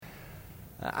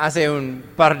Hace un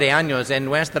par de años, en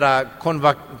nuestra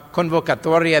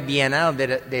convocatoria bienal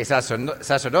de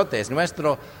sacerdotes,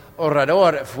 nuestro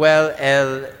orador fue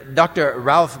el Dr.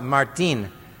 Ralph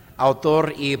Martin,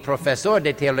 autor y profesor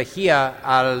de teología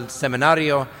al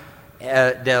seminario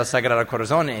del Sagrado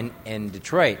Corazón en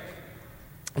Detroit.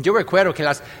 Yo recuerdo que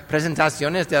las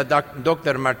presentaciones del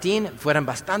Dr. Martin fueron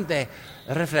bastante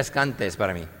refrescantes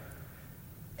para mí.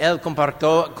 Él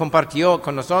compartió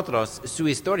con nosotros su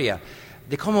historia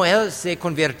de cómo él se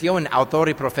convirtió en autor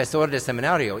y profesor de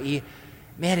seminario y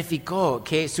me edificó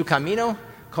que su camino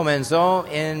comenzó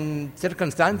en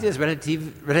circunstancias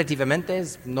relativamente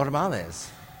normales.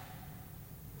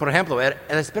 Por ejemplo, el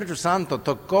Espíritu Santo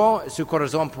tocó su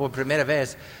corazón por primera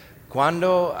vez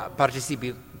cuando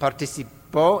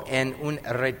participó en un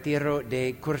retiro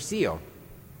de cursillo.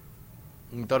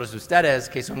 Todos ustedes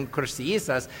que son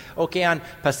cursillistas o que han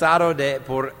pasado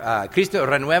por Cristo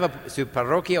Renueva su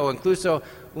parroquia o incluso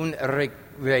un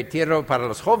retiro para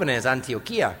los jóvenes en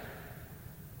Antioquía,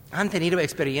 han tenido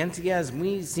experiencias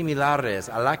muy similares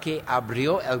a la que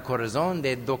abrió el corazón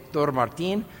del Dr.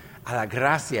 Martín a la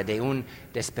gracia de un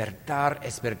despertar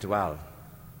espiritual.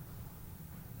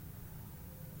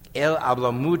 Él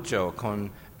habló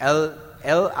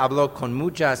con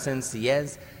mucha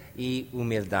sencillez y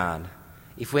humildad.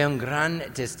 Y fue un gran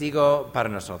testigo para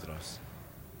nosotros.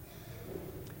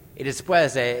 Y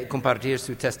después de compartir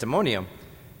su testimonio,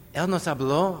 él nos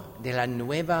habló de la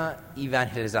nueva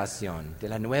evangelización, Y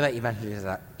la nueva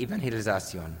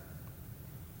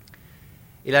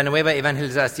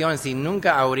evangelización, si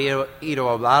nunca ha oído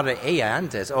hablar de ella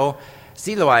antes, o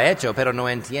si lo ha hecho pero no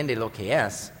entiende lo que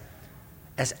es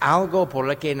algo por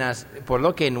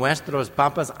lo que nuestros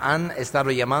papas han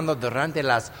estado llamando durante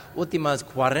las últimas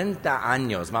 40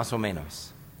 años, más o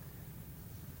menos.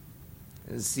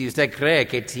 Si usted cree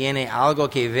que tiene algo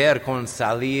que ver con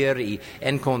salir y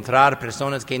encontrar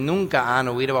personas que nunca han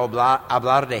oído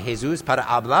hablar de Jesús para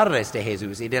hablarles de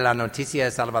Jesús y de la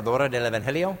noticia salvadora del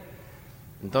Evangelio,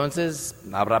 entonces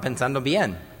habrá pensando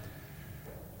bien,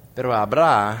 pero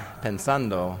habrá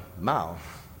pensando mal.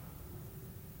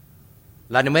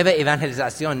 La nueva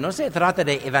evangelización no se trata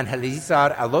de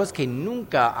evangelizar a los que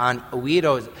nunca han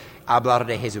oído hablar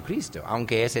de Jesucristo,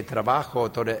 aunque ese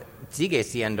trabajo sigue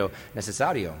siendo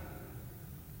necesario,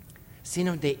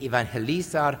 sino de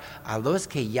evangelizar a los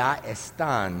que ya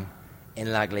están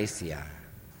en la iglesia.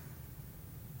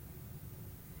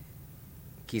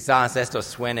 Quizás esto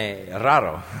suene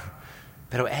raro,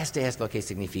 pero este es lo que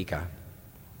significa.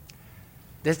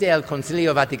 Desde el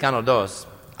Concilio Vaticano II,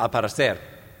 al parecer,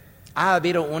 ha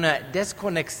habido una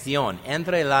desconexión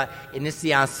entre la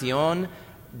iniciación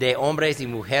de hombres y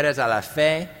mujeres a la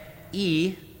fe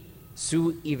y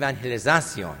su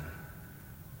evangelización.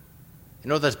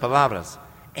 En otras palabras,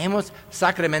 hemos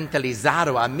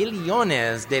sacramentalizado a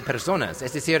millones de personas,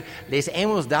 es decir, les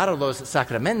hemos dado los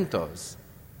sacramentos,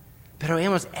 pero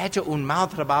hemos hecho un mal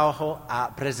trabajo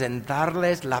a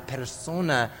presentarles la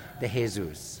persona de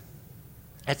Jesús.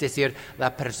 Es decir,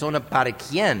 la persona para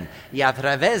quien y a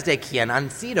través de quien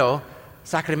han sido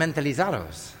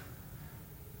sacramentalizados.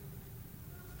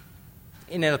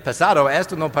 En el pasado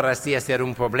esto no parecía ser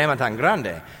un problema tan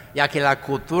grande, ya que la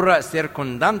cultura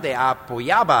circundante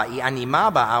apoyaba y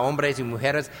animaba a hombres y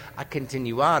mujeres a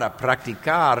continuar a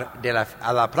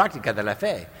la práctica de la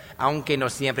fe, aunque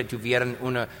no siempre tuvieran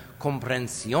una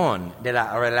comprensión de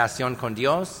la relación con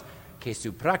Dios que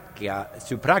su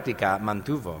práctica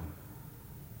mantuvo.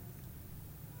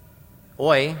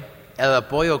 Hoy, el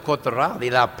apoyo cultural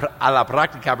a la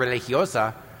práctica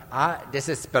religiosa ha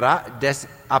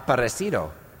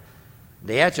desaparecido.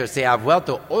 De hecho, se ha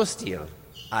vuelto hostil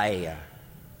a ella.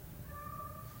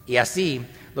 Y así,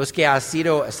 los que han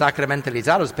sido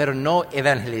sacramentalizados pero no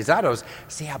evangelizados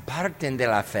se apartan de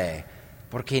la fe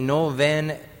porque no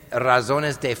ven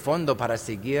razones de fondo para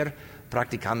seguir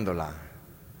practicándola.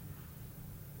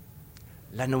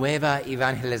 La nueva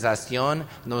evangelización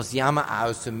nos llama a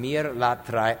asumir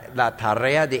la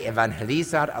tarea de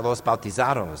evangelizar a los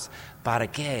bautizados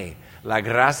para que la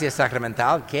gracia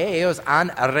sacramental que ellos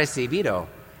han recibido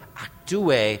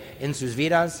actúe en sus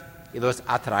vidas y los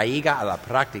atraiga a la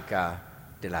práctica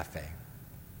de la fe.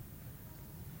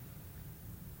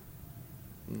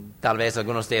 Tal vez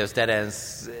algunos de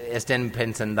ustedes estén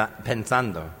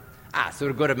pensando,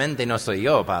 seguramente no soy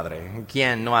yo, padre,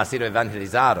 quien no ha sido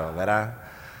evangelizado, ¿verdad?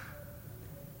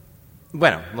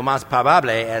 Bueno, lo más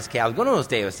probable es que algunos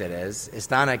de ustedes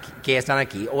que están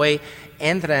aquí hoy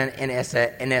entran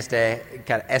en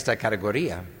esta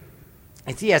categoría.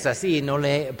 Y si es así, no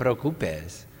le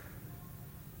preocupes.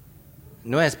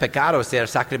 No es pecado ser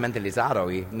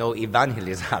sacramentalizado y no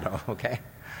evangelizado, ¿ok?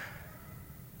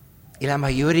 Y la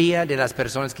mayoría de las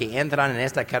personas que entran en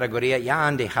esta categoría ya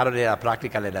han dejado de la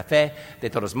práctica de la fe de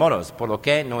todos modos, por lo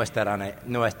que no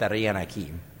estarían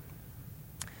aquí.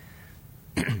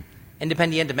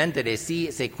 Independientemente de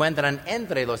si se encuentran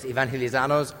entre los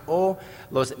evangelizados o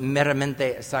los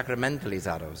meramente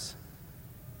sacramentalizados.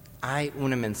 Hay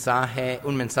un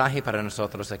mensaje para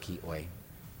nosotros aquí hoy.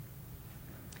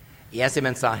 Y ese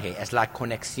mensaje es la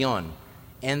conexión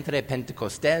entre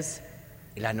Pentecostés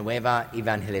y la nueva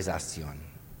evangelización.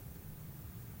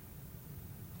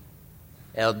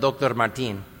 El Dr.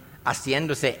 Martín,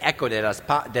 haciéndose eco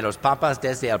de los papas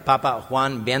desde el Papa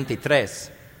Juan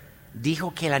XXIII,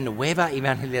 dijo que la nueva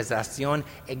evangelización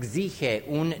exige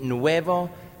un nuevo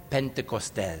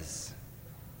Pentecostés.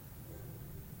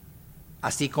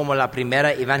 Así como la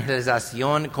primera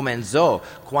evangelización comenzó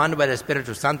cuando el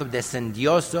Espíritu Santo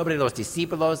descendió sobre los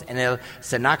discípulos en el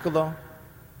cenáculo,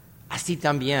 así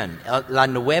también la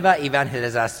nueva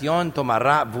evangelización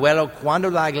tomará vuelo cuando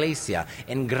la Iglesia,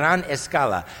 en gran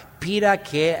escala, pida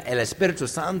que el Espíritu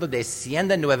Santo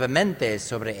descienda nuevamente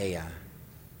sobre ella.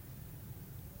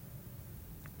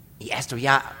 Y esto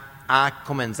ya ha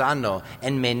comenzado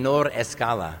en menor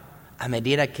escala, a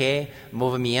medida que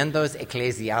movimientos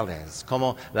eclesiales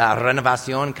como la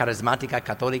Renovación Carismática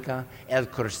Católica, el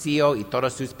Cursillo y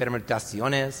todas sus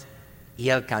permutaciones, y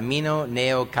el camino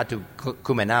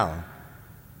neocatecumenal,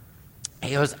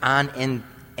 ellos han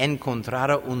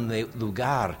encontrado un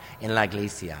lugar en la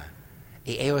Iglesia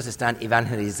y ellos están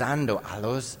evangelizando a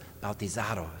los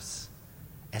bautizados,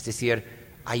 es decir,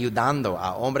 ayudando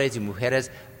a hombres y mujeres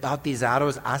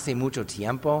bautizados hace mucho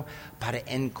tiempo para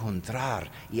encontrar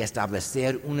y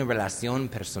establecer una relación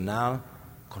personal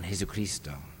con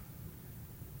Jesucristo.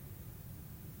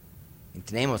 Y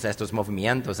tenemos estos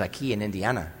movimientos aquí en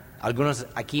Indiana, algunos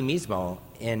aquí mismo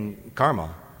en Carmel.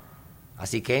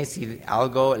 Así que si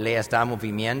algo le está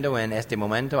moviendo en este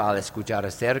momento al escuchar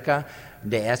acerca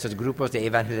de estos grupos de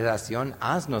evangelización,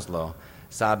 háznoslo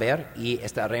saber y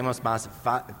estaremos más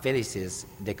felices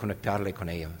de conectarle con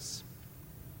ellos.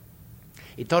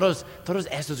 Y todos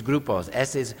esos grupos,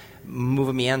 esos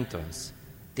movimientos,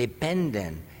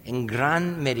 dependen en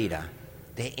gran medida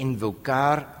de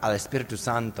invocar al Espíritu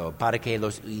Santo para que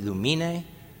los ilumine,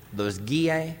 los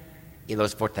guíe y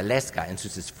los fortalezca en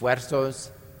sus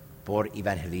esfuerzos por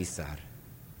evangelizar.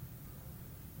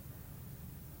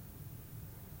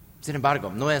 Sin embargo,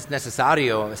 no es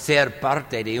necesario ser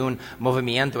parte de un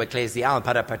movimiento eclesial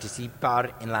para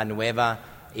participar en la nueva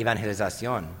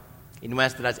evangelización. Y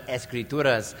nuestras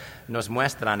escrituras nos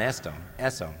muestran eso.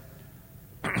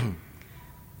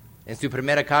 En su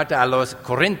primera carta a los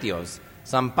Corintios,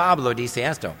 San Pablo dice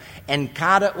esto: en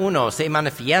cada uno se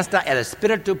manifiesta el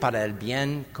Espíritu para el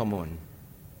bien común.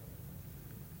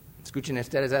 Escuchen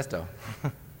ustedes esto.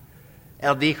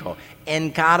 Él dijo, en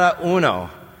cada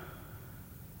uno.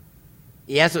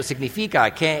 Y eso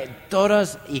significa que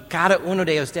todos y cada uno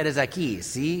de ustedes aquí,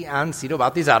 si han sido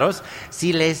bautizados,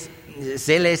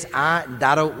 se les ha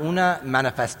dado una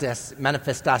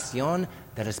manifestación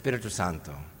del Espíritu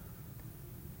Santo.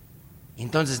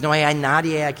 Entonces no hay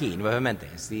nadie aquí, nuevamente,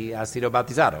 si ha sido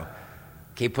bautizado,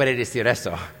 que puede decir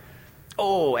eso.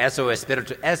 Oh, eso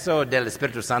del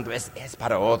Espíritu Santo es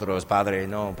para otros, Padre,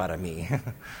 no para mí.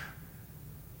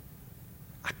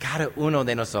 A cada uno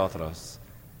de nosotros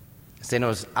se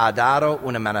nos ha dado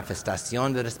una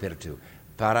manifestación del Espíritu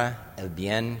para el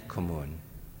bien común.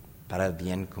 Para el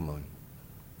bien común.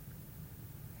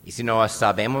 Y si no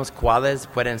sabemos cuáles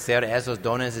pueden ser esos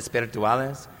dones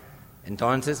espirituales,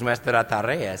 entonces nuestra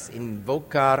tarea es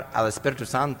invocar al Espíritu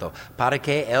Santo para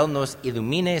que Él nos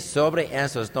ilumine sobre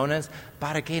esos dones,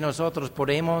 para que nosotros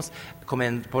podamos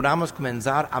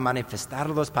comenzar a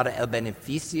manifestarlos para el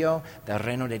beneficio del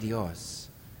reino de Dios,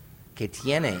 que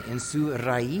tiene en su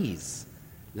raíz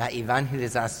la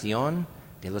evangelización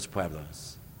de los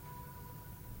pueblos.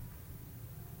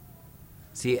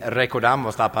 Si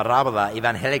recordamos la parábola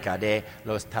evangélica de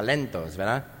los talentos,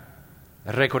 ¿verdad?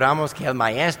 Recordamos que el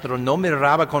maestro no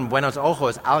miraba con buenos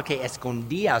ojos al que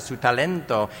escondía su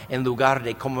talento en lugar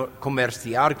de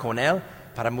comerciar con él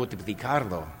para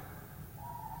multiplicarlo.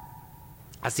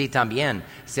 Así también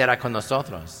será con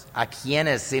nosotros, a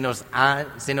quienes se nos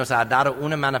ha dado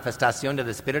una manifestación del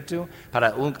Espíritu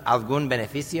para algún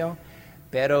beneficio,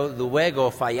 pero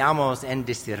luego fallamos en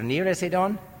discernir ese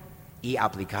don y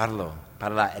aplicarlo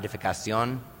para la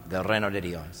edificación del reino de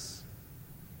Dios.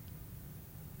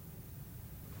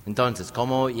 Entonces,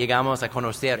 ¿cómo llegamos a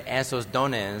conocer esos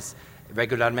dones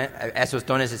regularmente, esos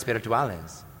dones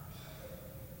espirituales?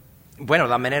 Bueno,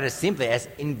 la manera simple es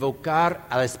invocar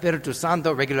al Espíritu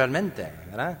Santo regularmente,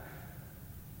 ¿verdad?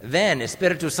 Ven,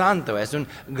 Espíritu Santo, es una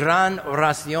gran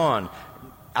oración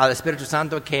al Espíritu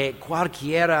Santo que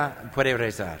cualquiera puede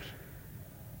rezar.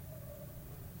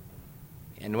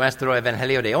 En nuestro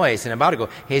Evangelio de hoy, sin embargo,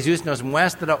 Jesús nos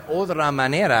muestra otra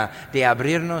manera de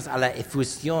abrirnos a la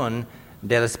efusión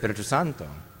del Espíritu Santo.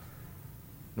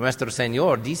 Nuestro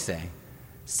Señor dice,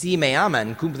 si me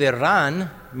aman,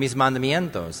 cumplirán mis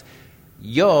mandamientos.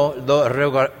 Yo lo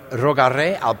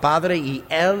rogaré al Padre y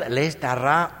Él les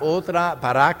dará otro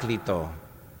paráclito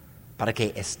para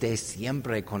que esté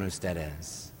siempre con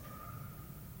ustedes.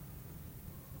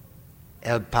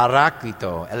 El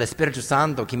paráclito, el Espíritu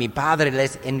Santo que mi Padre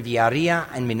les enviaría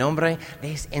en mi nombre,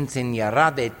 les enseñará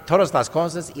de todas las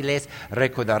cosas y les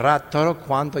recordará todo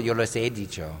cuanto yo les he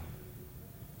dicho.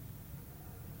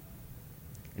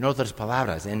 En otras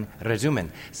palabras, en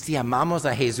resumen, si amamos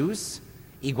a Jesús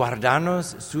y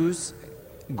guardamos sus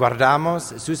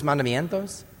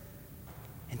mandamientos,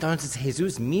 entonces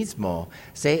Jesús mismo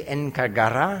se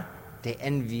encargará de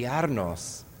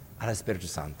enviarnos al Espíritu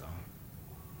Santo.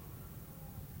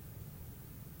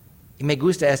 Y me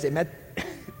gusta este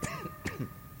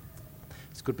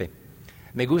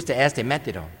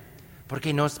método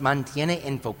porque nos mantiene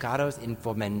enfocados en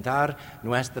fomentar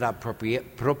nuestra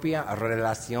propia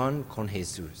relación con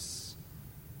Jesús,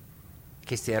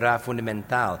 que será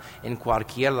fundamental en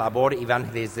cualquier labor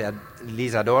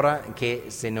evangelizadora que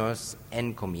se nos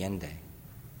encomiende.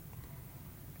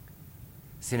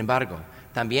 Sin embargo,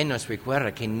 también nos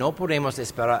recuerda que no podemos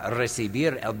esperar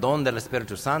recibir el don del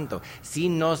Espíritu Santo si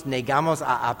nos negamos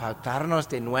a apartarnos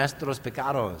de nuestros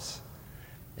pecados.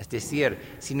 Es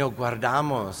decir, si no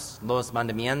guardamos los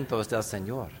mandamientos del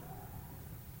Señor.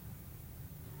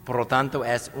 Por lo tanto,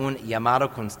 es un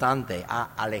llamado constante a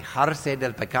alejarse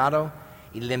del pecado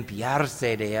y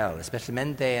limpiarse de él,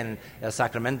 especialmente en el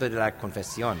sacramento de la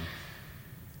confesión,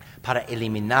 para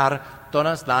eliminar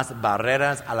todas las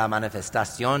barreras a la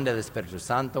manifestación del Espíritu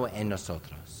Santo en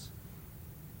nosotros.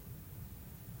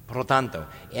 Por lo tanto,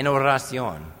 en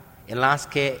oración, en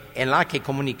la que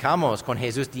comunicamos con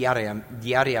Jesús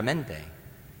diariamente,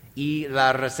 y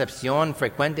la recepción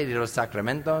frecuente de los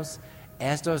sacramentos,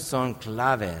 estos son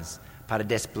claves para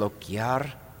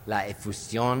desbloquear la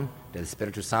efusión del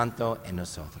Espíritu Santo en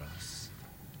nosotros.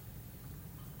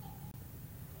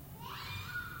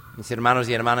 Mis hermanos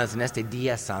y hermanas, en este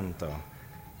día santo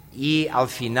y al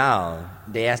final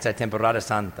de esta temporada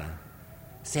santa,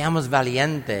 seamos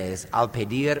valientes al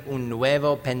pedir un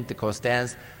nuevo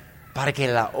Pentecostés para que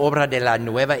la obra de la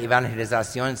nueva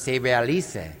evangelización se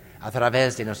realice a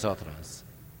través de nosotros.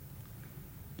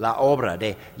 La obra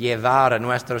de llevar a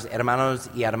nuestros hermanos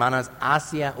y hermanas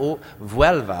hacia o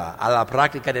vuelva a la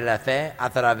práctica de la fe a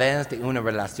través de una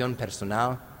relación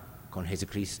personal con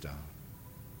Jesucristo.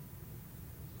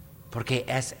 Porque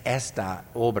es esta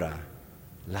obra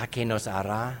la que nos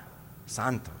hará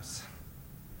santos.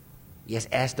 Y es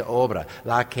esta obra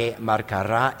la que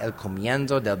marcará el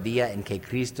comienzo del día en que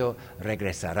Cristo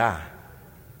regresará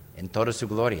en toda su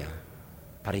gloria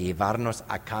para llevarnos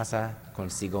a casa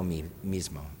consigo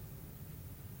mismo.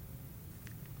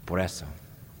 Por eso,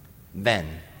 ven,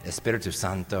 Espíritu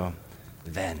Santo,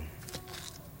 ven.